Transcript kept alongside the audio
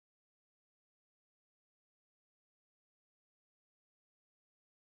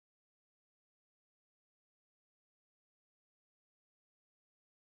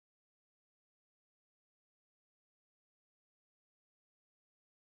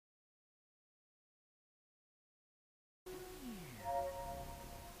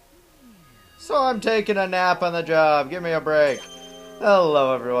So I'm taking a nap on the job. Give me a break.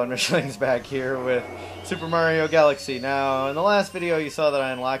 Hello everyone, Micheling's back here with Super Mario Galaxy. Now, in the last video you saw that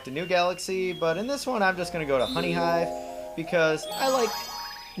I unlocked a new galaxy, but in this one I'm just going to go to Honey Hive because I like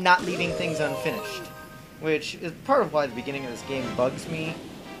not leaving things unfinished, which is part of why the beginning of this game bugs me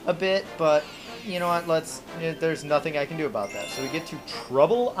a bit, but you know what, there's nothing I can do about that. So we get to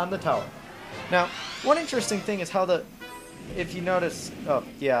Trouble on the Tower. Now, one interesting thing is how if you notice, oh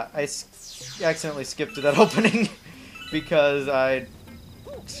yeah, I accidentally skipped to that opening because I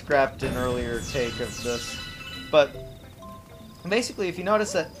scrapped an earlier take of this. But basically, if you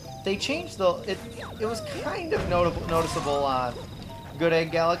notice that they changed it was kind of noticeable on Good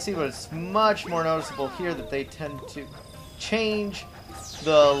Egg Galaxy, but it's much more noticeable here that they tend to change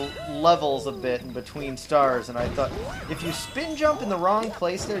the levels a bit in between stars, and I thought, if you spin jump in the wrong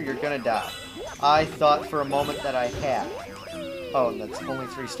place there, you're gonna die. I thought for a moment that I had. Oh, and that's only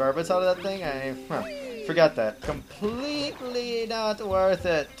 3 star bits out of that thing? Forgot that. Completely not worth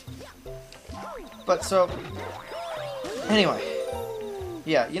it. But so, anyway.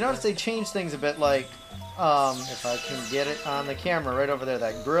 Yeah, you notice they changed things a bit, like, if I can get it on the camera right over there,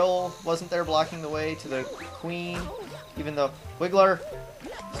 that grill wasn't there blocking the way to the queen, even though, Wiggler,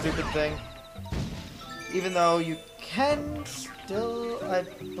 stupid thing, even though you can still, I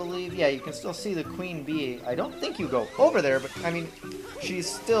believe, yeah, you can still see the queen bee. I don't think you go over there, but, I mean, she's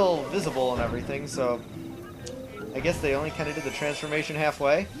still visible and everything, so I guess they only kind of did the transformation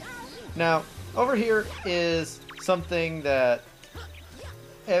halfway. Now, over here is something that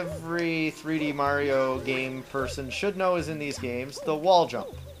every 3D Mario game person should know is in these games, the wall jump,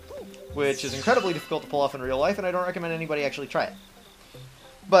 which is incredibly difficult to pull off in real life, and I don't recommend anybody actually try it.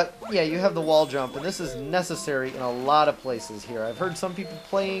 But, yeah, you have the wall jump, and this is necessary in a lot of places here. I've heard some people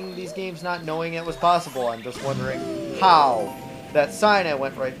playing these games not knowing it was possible. I'm just wondering how. That sign I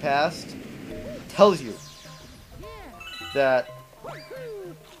went right past tells you that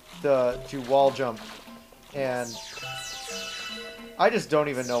to wall jump, and I just don't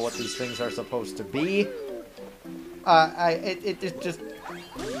even know what these things are supposed to be. It's just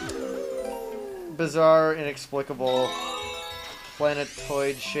bizarre, inexplicable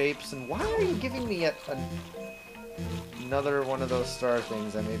planetoid shapes, and why are you giving me yet another one of those star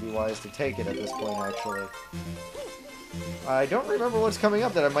things? I may be wise to take it at this point, actually. I don't remember what's coming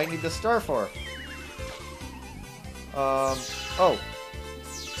up that I might need the star for. Oh.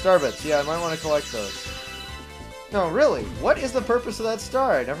 Star bits. Yeah, I might want to collect those. No, really, what is the purpose of that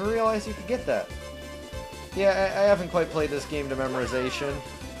star? I never realized you could get that. Yeah, I haven't quite played this game to memorization,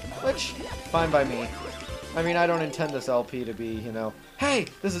 which, fine by me. I mean, I don't intend this LP to be, you know, hey,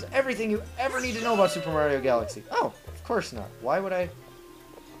 this is everything you ever need to know about Super Mario Galaxy. Oh, of course not. Why would I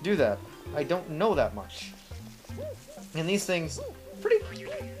do that? I don't know that much. And these things, pretty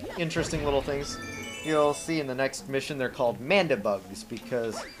interesting little things. You'll see in the next mission they're called Mandibugs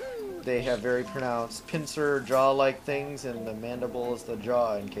because they have very pronounced pincer jaw-like things, and the mandible is the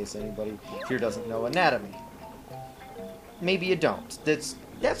jaw, in case anybody here doesn't know anatomy. Maybe you don't. That's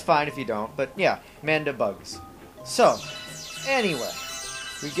fine if you don't, but yeah, Mandibugs. So, anyway,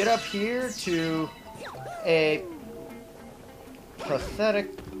 we get up here to a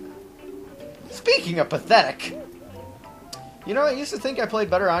pathetic... Speaking of pathetic! You know, I used to think I played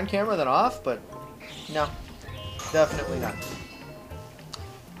better on camera than off, but no, definitely not.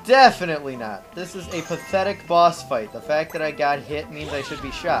 Definitely not. This is a pathetic boss fight. The fact that I got hit means I should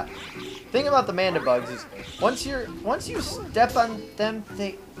be shot. Thing about the Mandibugs is, once you step on them,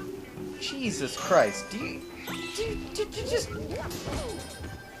 they... Jesus Christ. Do you just...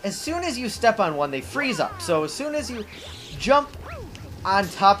 As soon as you step on one, they freeze up. So as soon as you jump on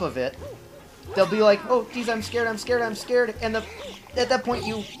top of it, they'll be like, oh, geez, I'm scared, I'm scared, I'm scared. And at that point,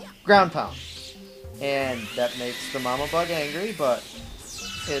 you ground pound. And that makes the Mama Bug angry, but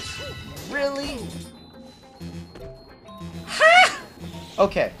it's really... Ha!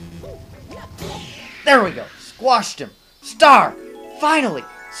 Okay. There we go. Squashed him. Star! Finally!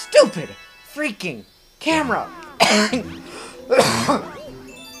 Stupid! Freaking camera!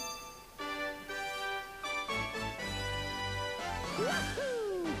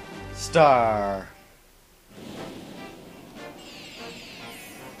 Star.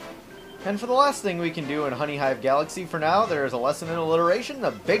 And for the last thing we can do in Honey Hive Galaxy for now, there is a lesson in alliteration, the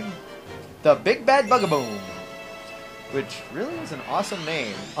Big Bad Bugaboom. Which really is an awesome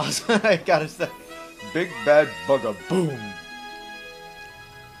name. Awesome, I gotta say. Big Bad Bugaboom.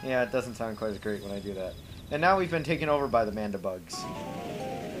 Yeah, it doesn't sound quite as great when I do that. And now we've been taken over by the Mandibugs.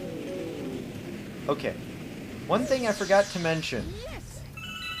 Okay. One thing I forgot to mention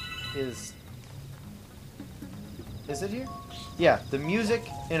is Is it here? Yeah, the music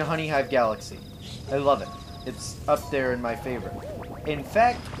in Honey Hive Galaxy. I love it. It's up there in my favorite. In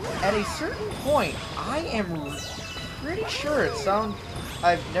fact, at a certain point, I am pretty sure it sounds...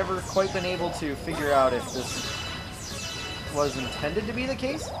 I've never quite been able to figure out if this was intended to be the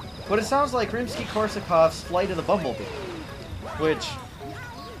case, but it sounds like Rimsky-Korsakov's Flight of the Bumblebee, which,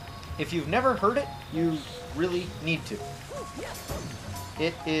 if you've never heard it, you really need to.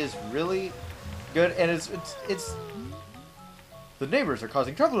 It is really good, and it's the neighbors are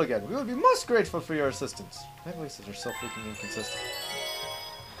causing trouble again. We would be most grateful for your assistance. My voices are so freaking inconsistent.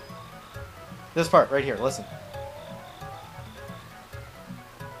 This part, right here, listen.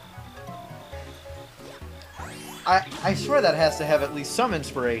 I swear that has to have at least some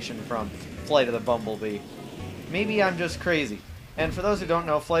inspiration from Flight of the Bumblebee. Maybe I'm just crazy. And for those who don't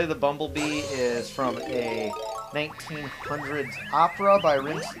know, Flight of the Bumblebee is from a 1900s opera by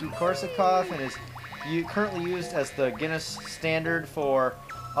Rimsky-Korsakov and is currently used as the Guinness standard for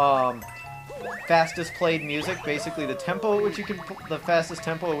fastest played music. Basically, the tempo at which you can, the fastest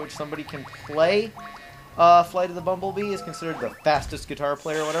tempo at which somebody can play Flight of the Bumblebee is considered the fastest guitar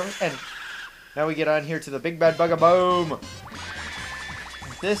player or whatever. And now we get on here to the Big Bad Bug-a-Boom.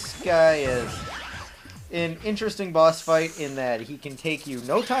 This guy is an interesting boss fight in that he can take you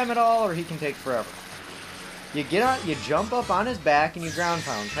no time at all, or he can take forever. You get on, you jump up on his back and you ground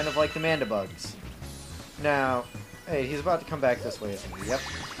pound, kind of like the Mandibugs. Now, hey, he's about to come back this way, isn't he? Yep.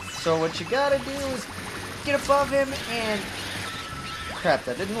 So what you gotta do is get above him and... Crap,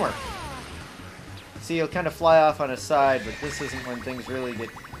 that didn't work. See, he'll kind of fly off on his side, but this isn't when things really get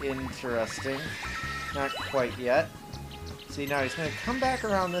interesting. Not quite yet. See, now he's going to come back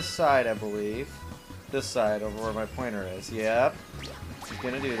around this side, I believe. This side, over where my pointer is. Yep. He's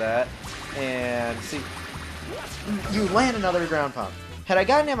going to do that. And, see, you land another ground pound. Had I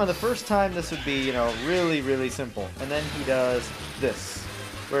gotten him on the first time, this would be, you know, really, really simple. And then he does this,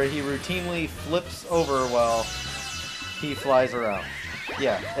 where he routinely flips over while he flies around.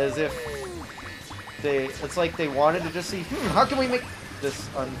 Yeah, as if it's like they wanted to just see, how can we make this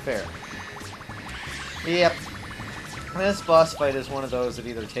unfair? Yep. This boss fight is one of those that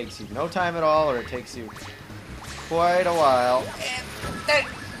either takes you no time at all, or it takes you quite a while.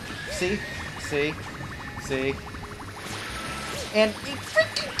 See? See? See? And he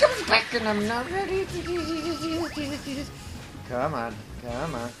freaking comes back and I'm not ready. Come on.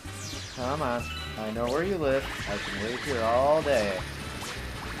 Come on. Come on. I know where you live. I can wait here all day.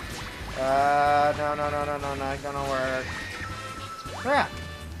 No, not gonna work. Crap.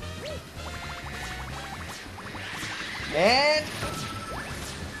 And...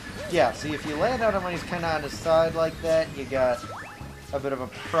 yeah, see, if you land on him when he's kind of on his side like that, you got a bit of a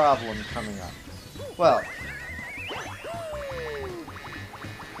problem coming up. Well.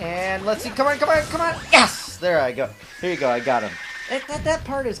 And let's see, come on, come on, come on! Yes! There I go. Here you go, I got him. That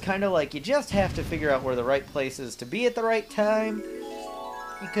part is kind of like, you just have to figure out where the right place is to be at the right time.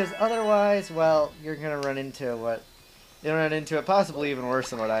 Because otherwise, well, you're going to run into what... you'll run into it possibly even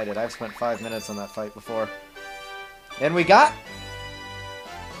worse than what I did. I've spent 5 minutes on that fight before. And we got...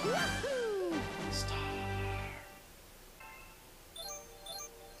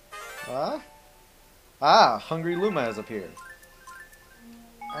 Star. Ah, Hungry Luma has appeared.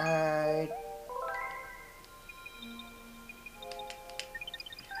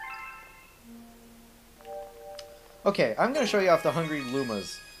 Okay, I'm going to show you off the Hungry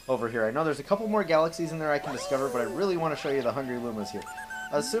Lumas over here. I know there's a couple more galaxies in there I can discover, but I really want to show you the Hungry Lumas here.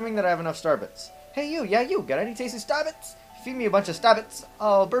 Assuming that I have enough Starbits. Hey you, yeah you, got any tasty Starbits? Feed me a bunch of Starbits,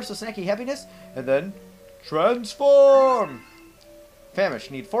 I'll burst of snacky happiness, and then transform! Famish,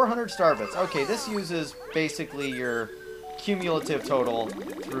 need 400 Starbits. Okay, this uses basically your cumulative total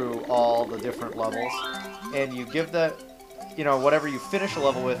through all the different levels, and you give the, you know, whatever you finish a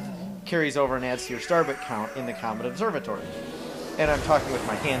level with carries over and adds to your Starbit count in the Comet Observatory. And I'm talking with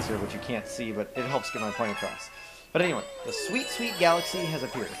my hands here, which you can't see, but it helps get my point across. But anyway, the Sweet Sweet Galaxy has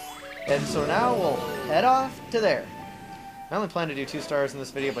appeared. And so now we'll head off to there. I only plan to do 2 stars in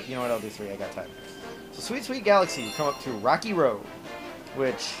this video, but you know what, I'll do 3, I got time. So Sweet Sweet Galaxy, you come up to Rocky Road,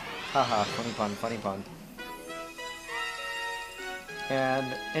 which, haha, funny pun, funny pun. And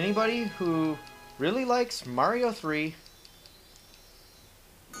anybody who really likes Mario 3...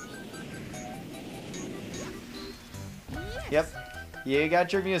 Yep, you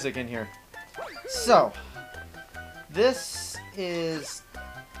got your music in here. So, this is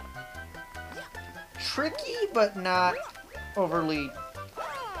tricky, but not overly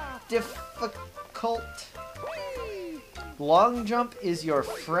difficult. Long jump is your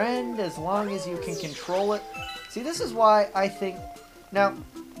friend as long as you can control it. See, this is why I think... now,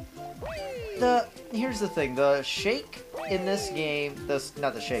 here's the thing, the shake in this game,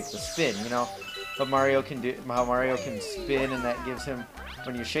 not the shake, the spin, you know, what Mario can do, how Mario can spin, and that gives him,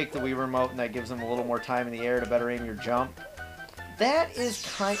 when you shake the Wii remote, and that gives him a little more time in the air to better aim your jump. That is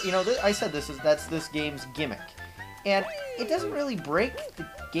you know, I said that's this game's gimmick. And it doesn't really break the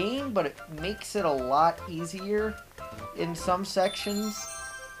game, but it makes it a lot easier in some sections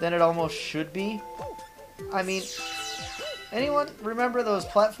than it almost should be. I mean, anyone remember those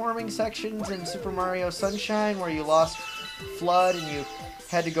platforming sections in Super Mario Sunshine where you lost FLUDD and you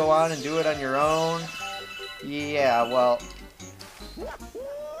had to go on and do it on your own? Yeah, well...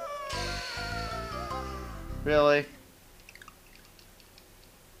 Really?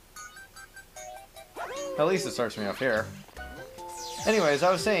 At least it starts me off here. Anyways,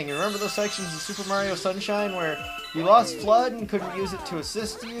 I was saying, you remember those sections of Super Mario Sunshine where you lost FLUDD and couldn't use it to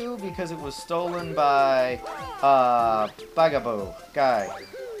assist you because it was stolen by, Bagaboo guy,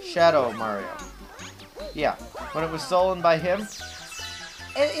 Shadow Mario. Yeah, when it was stolen by him.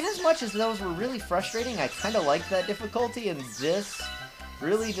 And as much as those were really frustrating, I kind of liked that difficulty, and this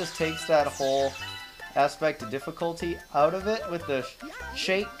really just takes that whole aspect of difficulty out of it with the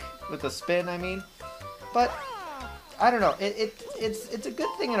shake, with the spin, I mean. But I don't know. It's a good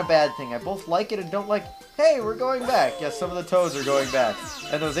thing and a bad thing. I both like it and don't like. Hey, we're going back. Yes, some of the toads are going back,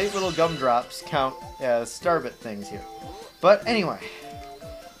 and those 8 little gumdrops count as Starbit things here. But anyway,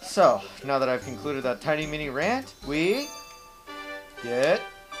 so now that I've concluded that tiny mini rant, we get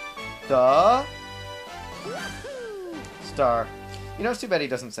the star. You know, it's too bad he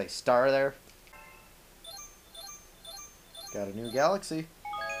doesn't say star there. Got a new galaxy.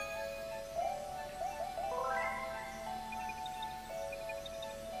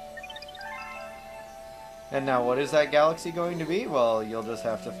 And now, what is that galaxy going to be? Well, you'll just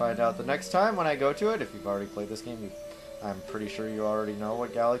have to find out the next time when I go to it. If you've already played this game, I'm pretty sure you already know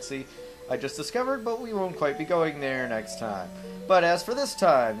what galaxy I just discovered, but we won't quite be going there next time. But as for this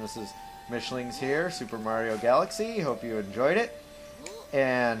time, this is Mishlings here, Super Mario Galaxy. Hope you enjoyed it.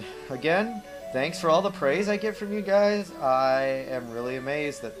 And again, thanks for all the praise I get from you guys. I am really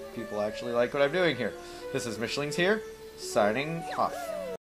amazed that people actually like what I'm doing here. This is Mishlings here, signing off.